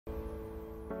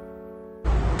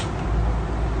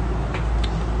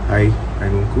Hi,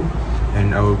 I'm Unku,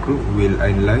 and our group will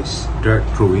analyze dart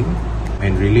throwing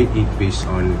and relate it based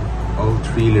on all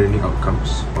three learning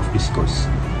outcomes of this course.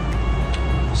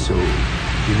 So,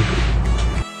 here we go.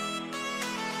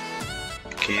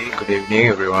 Okay, good evening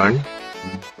everyone.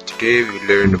 Today we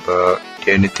learn about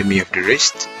the anatomy of the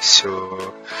wrist.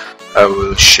 So, I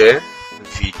will share a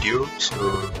video, so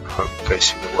hope you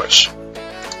guys will watch.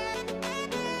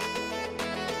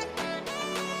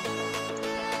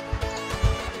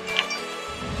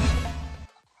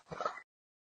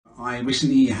 I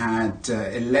recently had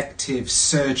elective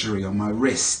surgery on my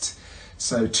wrist,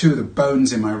 so two of the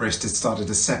bones in my wrist had started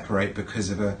to separate because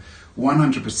of a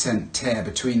 100% tear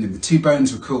between them. The two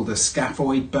bones were called the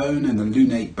scaphoid bone and the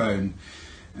lunate bone,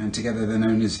 and together they're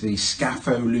known as the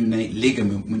scapholunate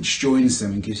ligament, which joins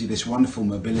them and gives you this wonderful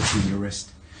mobility in your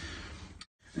wrist.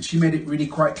 And she made it really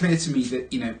quite clear to me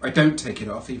that, I don't take it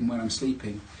off even when I'm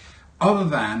sleeping, other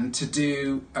than to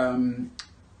do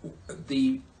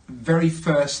the very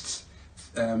first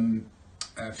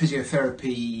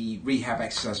physiotherapy rehab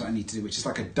exercise I need to do, which is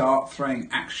like a dart throwing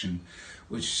action,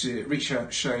 which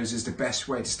research shows is the best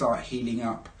way to start healing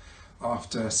up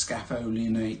after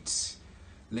scapholunate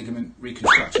ligament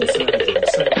reconstruction surgery.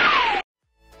 So,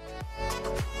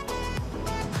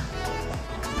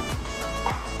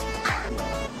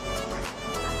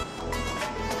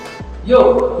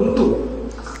 Yo, Unku.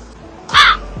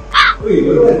 Wait,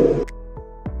 what?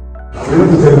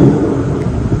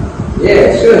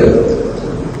 Yeah, sure.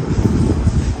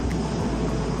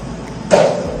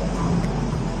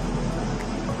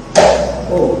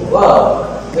 Oh,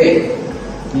 wow. Wait,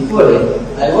 before that,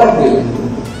 I wonder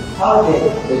how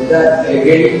did that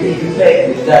really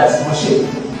affect the dart's motion?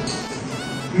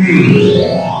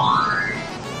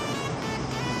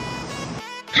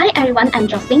 Hi everyone, I'm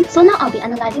Jocelyn. So now I'll be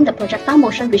analyzing the projectile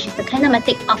motion, which is the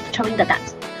kinematic of throwing the dart.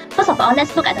 First of all,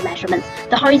 let's look at the measurements.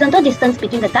 The horizontal distance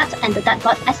between the dart and the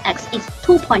dartboard SX is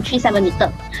 2.37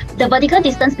 meter. The vertical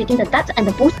distance between the dart and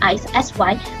the bullseyes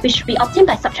SY, which we obtain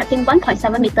by subtracting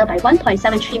 1.7 meter by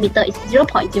 1.73 meter, is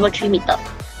 0.03 meter.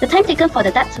 The time taken for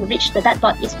the dart to reach the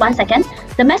dartboard is 1 second.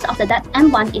 The mass of the dart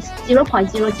M1 is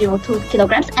 0.002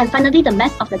 kilograms, and finally the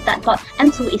mass of the dartboard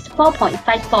M2 is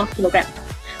 4.54 kilograms.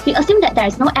 We assume that there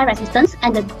is no air resistance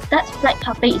and the dart flight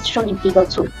pathway is shown in figure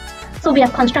 2. So we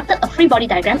have constructed a free body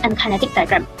diagram and kinetic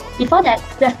diagram. Before that,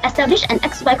 we have established an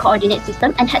XY coordinate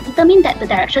system and had determined that the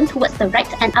direction towards the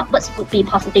right and upwards would be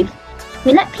positive.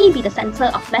 We let P be the center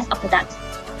of mass of the dart.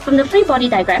 From the free body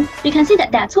diagram, we can see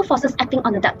that there are two forces acting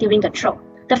on the dart during the throw.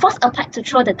 The force applied to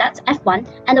throw the dart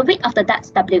F1 and the weight of the dart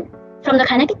W. From the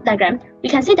kinetic diagram, we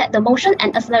can see that the motion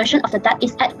and acceleration of the dart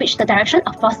is at which the direction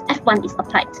of force F1 is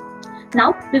applied.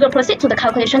 Now, we will proceed to the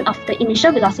calculation of the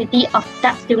initial velocity of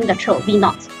darts during the throw,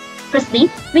 V0. Firstly,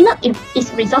 V0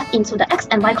 is resolved into the x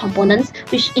and y components,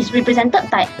 which is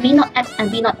represented by V0x and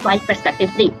V0y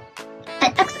respectively.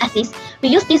 At x-axis, we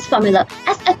use this formula,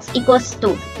 Sx equals to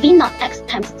V0x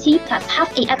times t plus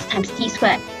half Ax times t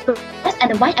squared. Whereas at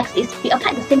the y-axis, we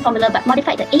apply the same formula but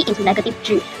modify the A into negative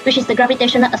g, which is the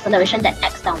gravitational acceleration that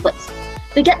acts downwards.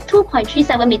 We get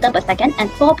 2.37 meter per second and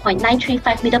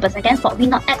 4.935 meter per second for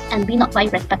V0x and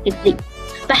V0y respectively.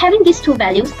 By having these two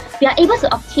values, we are able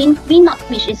to obtain V0,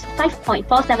 which is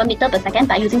 5.47 meter per second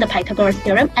by using the Pythagoras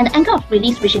theorem, and the angle of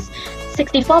release, which is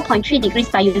 64.3 degrees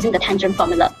by using the tangent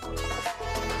formula.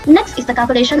 Next is the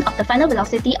calculation of the final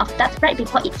velocity of dart right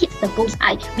before it hits the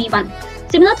bullseye,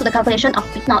 V1. Similar to the calculation of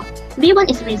V0, V1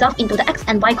 is resolved into the x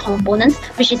and y components,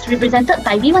 which is represented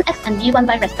by V1x and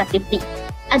V1y respectively.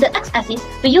 At the x-axis,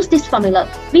 we use this formula,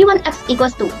 V1x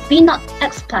equals to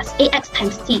V0x plus Ax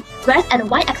times t, whereas at the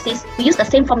y-axis, we use the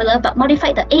same formula but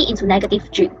modify the A into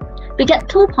negative g. We get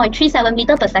 2.37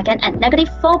 meter per second and negative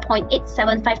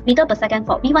 4.875 meter per second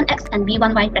for V1x and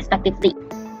V1y respectively.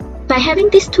 By having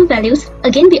these two values,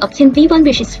 again we obtain V1,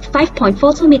 which is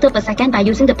 5.42 meter per second by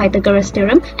using the Pythagoras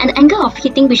theorem, and the angle of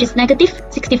hitting, which is negative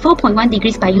 64.1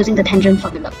 degrees by using the tangent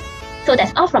formula. So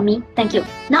that's all from me, thank you.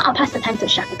 Now I'll pass the time to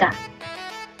Shafika.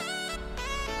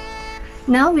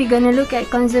 Now we're gonna look at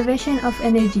conservation of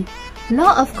energy.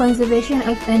 Law of conservation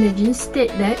of energy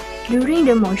state that during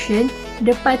the motion,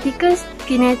 the particles'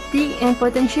 kinetic and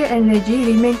potential energy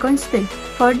remain constant.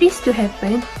 For this to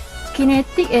happen,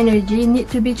 kinetic energy need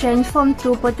to be transformed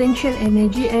to potential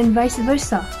energy and vice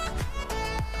versa.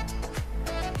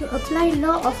 To apply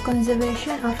law of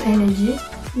conservation of energy,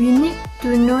 we need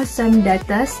to know some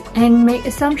data and make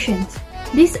assumptions.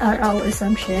 These are our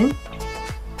assumptions.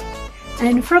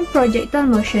 And from projectile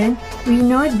motion, we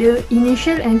know the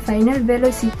initial and final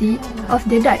velocity of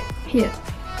the dart here.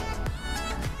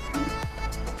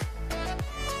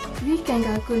 we can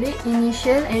calculate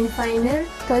initial and final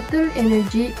total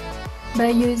energy by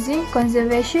using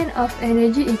conservation of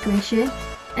energy equation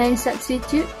and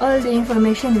substitute all the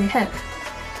information we have.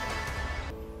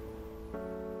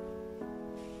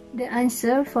 The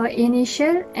answer for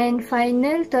initial and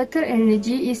final total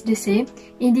energy is the same,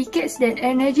 indicates that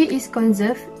energy is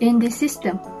conserved in the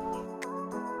system.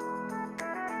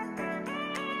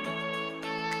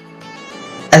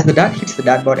 As the dart hits the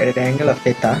dartboard at an angle of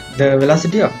theta, the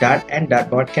velocity of dart and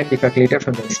dartboard can be calculated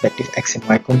from the respective x and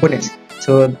y components.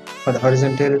 So for the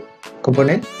horizontal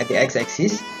component at the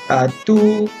x-axis,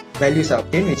 two values are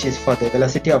obtained, which is for the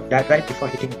velocity of dart right before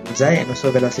hitting the bullseye and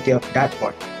also velocity of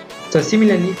dartboard. So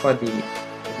similarly for the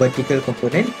vertical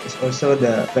component is also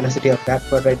the velocity of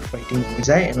dartboard right before hitting the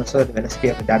bullseye and also the velocity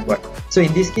of the dartboard. So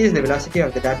in this case, the velocity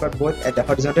of the dartboard both at the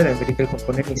horizontal and vertical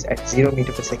component is at 0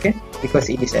 meter per second because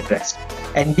it is at rest.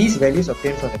 And these values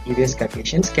obtained from the previous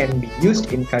calculations can be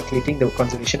used in calculating the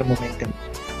conservation of momentum.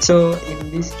 So in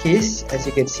this case, as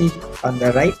you can see on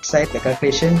the right side, the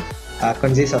calculation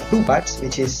consists of two parts,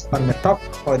 which is on the top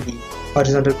for the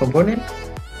horizontal component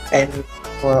and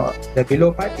for the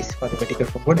below part is for the vertical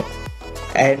component.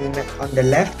 And on the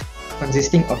left,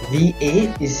 consisting of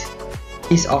VA is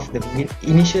of the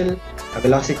initial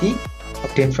velocity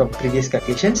obtained from previous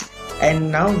calculations, and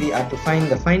now we are to find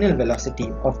the final velocity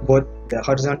of both the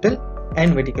horizontal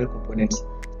and vertical components.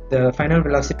 The final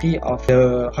velocity of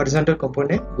the horizontal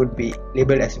component would be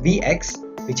labeled as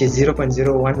Vx, which is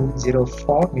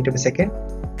 0.0104 meter per second,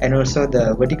 and also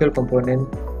the vertical component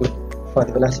for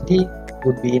the velocity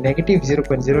would be negative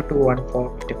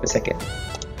 0.0214 meter per second.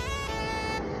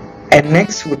 And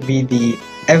next would be the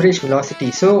average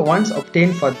velocity. So once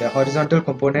obtained for the horizontal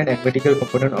component and vertical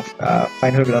component of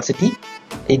final velocity,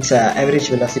 its average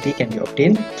velocity can be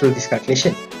obtained through this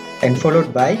calculation, and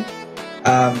followed by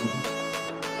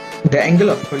the angle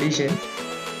of collision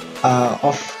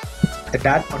of the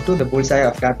dart onto the bullseye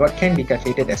of dartboard can be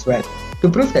calculated as well. To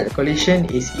prove that the collision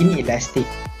is inelastic,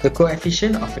 the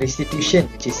coefficient of restitution,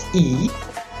 which is E,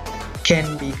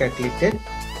 can be calculated.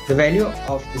 The value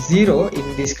of 0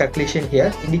 in this calculation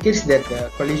here indicates that the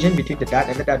collision between the dart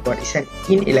and the dartboard is an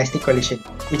inelastic collision,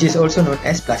 which is also known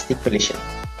as plastic collision.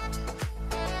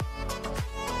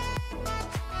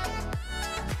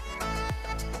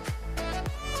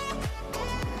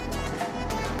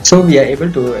 So we are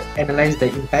able to analyze the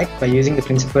impact by using the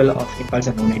principle of impulse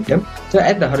and momentum. So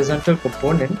at the horizontal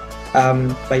component,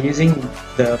 by using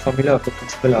the formula of the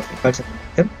principle of impulse and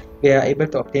momentum, we are able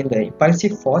to obtain the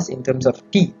impulsive force in terms of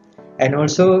T. And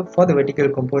also for the vertical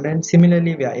component,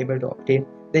 similarly we are able to obtain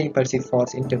the impulsive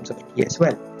force in terms of T as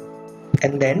well.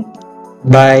 And then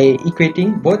by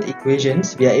equating both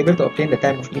equations, we are able to obtain the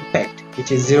time of impact,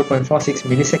 which is 0.46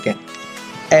 millisecond.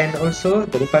 And also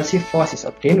the impulsive force is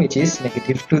obtained, which is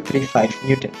negative 235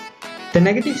 Newton. The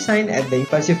negative sign at the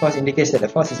impulsive force indicates that the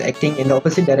force is acting in the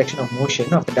opposite direction of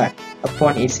motion of the dart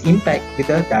upon its impact with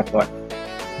the dartboard.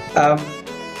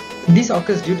 This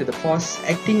occurs due to the force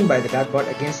acting by the dartboard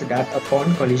against the dart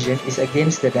upon collision is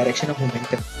against the direction of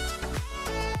momentum.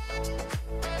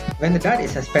 When the dart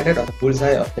is suspended on the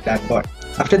bullseye of the dartboard,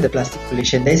 after the plastic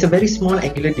collision, there is a very small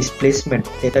angular displacement,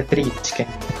 theta 3, which can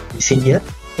be seen here,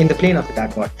 in the plane of the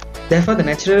dartboard. Therefore, the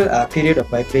natural period of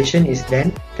vibration is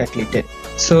then calculated.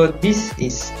 So this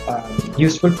is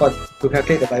useful to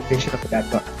calculate the vibration of the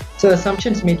dartboard. So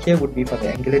assumptions made here would be for the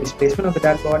angular displacement of the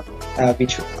dartboard,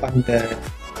 which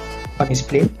on its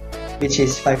plane, which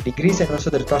is 5 degrees, and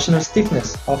also the rotational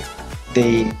stiffness of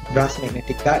the brass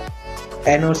magnetic dart,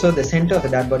 and also the center of the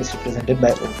dartboard is represented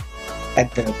by O at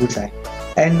the bullseye.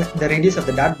 And the radius of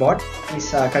the dartboard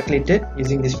is calculated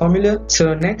using this formula.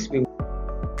 So next we will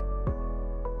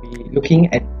be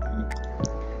looking at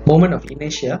the moment of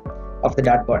inertia of the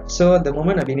dartboard. So the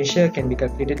moment of inertia can be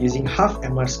calculated using half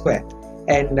mr square,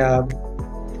 and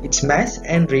its mass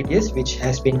and radius, which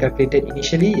has been calculated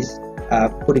initially, is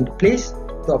put into place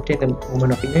to obtain the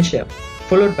moment of inertia,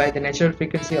 followed by the natural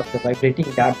frequency of the vibrating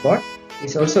dartboard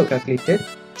is also calculated.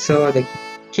 So the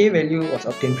K value was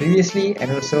obtained previously, and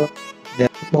also the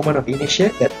moment of inertia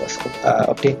that was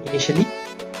obtained initially.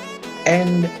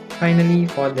 And finally,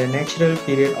 for the natural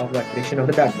period of vibration of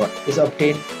the dartboard is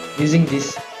obtained using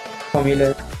this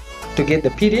formula to get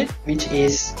the period, which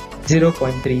is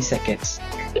 0.3 seconds.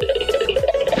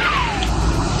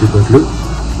 To conclude,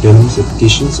 Dynamics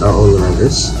applications are all around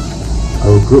us.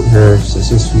 Our group has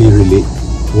successfully relayed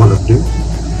one of them,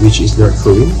 which is dart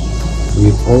throwing,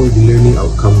 with all the learning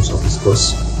outcomes of this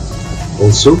course.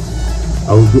 Also,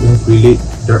 our group have relayed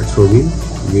dart throwing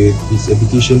with its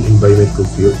application in biomedical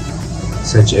field,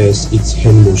 such as its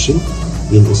hand motion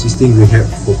in assisting rehab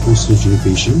for post-surgery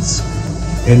patients,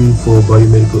 and for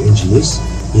biomedical engineers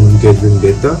in gathering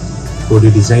data for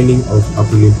the designing of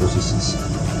upper limb prostheses.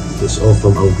 That's all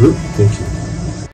from our group. Thank you.